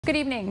Good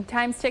evening.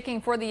 Time's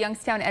ticking for the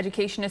Youngstown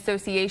Education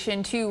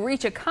Association to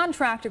reach a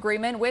contract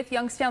agreement with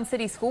Youngstown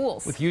City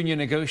Schools. With union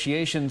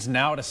negotiations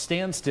now at a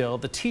standstill,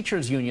 the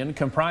teachers union,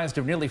 comprised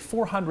of nearly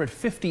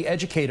 450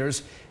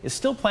 educators, is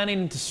still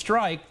planning to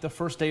strike the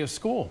first day of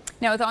school.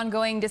 Now, with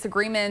ongoing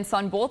disagreements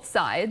on both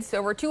sides,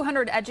 over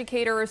 200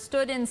 educators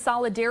stood in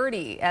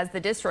solidarity as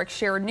the district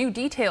shared new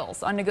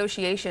details on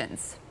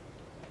negotiations.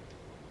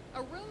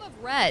 A room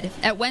of red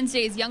at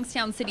Wednesday's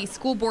Youngstown City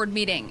School Board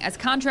meeting as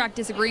contract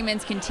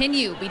disagreements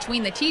continue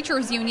between the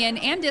teachers union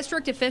and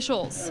district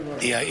officials.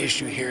 The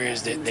issue here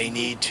is that they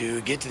need to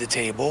get to the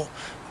table.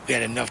 We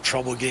had enough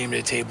trouble getting to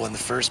the table in the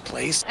first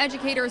place.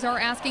 Educators are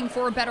asking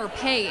for better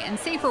pay and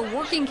safer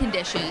working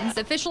conditions,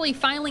 officially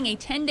filing a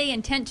 10-day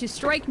intent to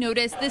strike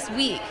notice this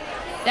week.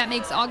 That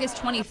makes August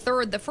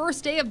 23rd the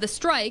first day of the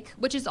strike,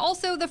 which is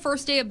also the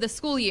first day of the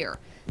school year.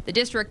 The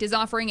district is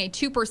offering a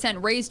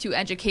 2% raise to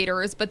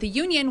educators, but the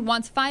union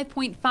wants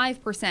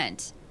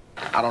 5.5%.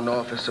 I don't know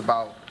if it's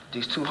about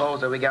these two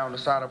holes that we got on the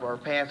side of our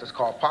pants that's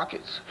called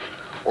pockets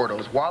or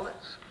those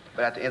wallets,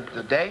 but at the end of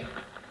the day,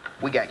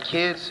 we got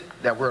kids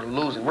that we're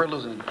losing. We're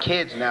losing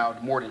kids now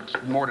more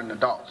than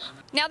adults.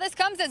 Now, this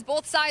comes as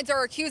both sides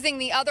are accusing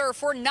the other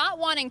for not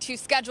wanting to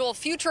schedule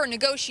future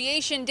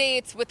negotiation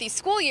dates with the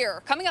school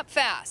year coming up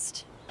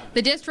fast.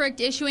 The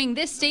district issuing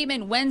this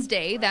statement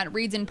Wednesday that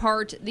reads in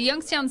part, the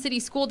Youngstown City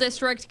School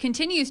District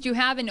continues to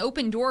have an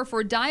open door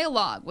for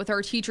dialogue with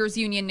our teachers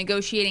union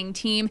negotiating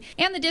team,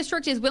 and the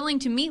district is willing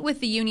to meet with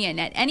the union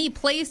at any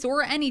place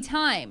or any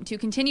time to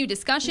continue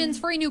discussions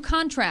for a new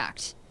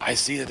contract. I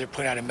see that they're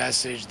putting out a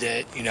message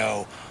that,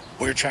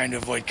 we're trying to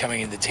avoid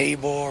coming to the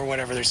table or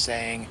whatever they're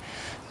saying.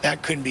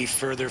 That couldn't be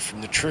further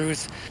from the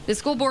truth. The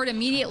school board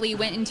immediately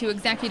went into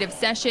executive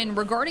session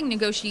regarding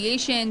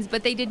negotiations,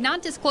 but they did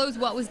not disclose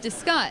what was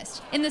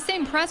discussed. In the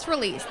same press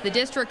release, the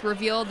district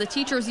revealed the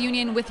teachers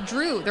union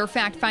withdrew their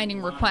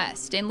fact-finding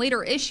request and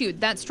later issued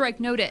that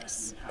strike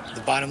notice.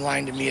 The bottom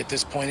line to me at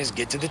this point is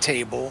get to the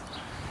table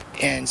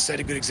and set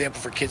a good example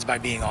for kids by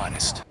being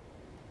honest.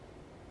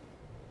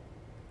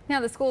 Now,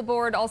 the school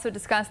board also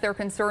discussed their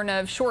concern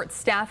of short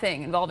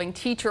staffing involving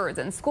teachers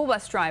and school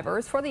bus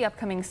drivers for the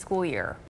upcoming school year.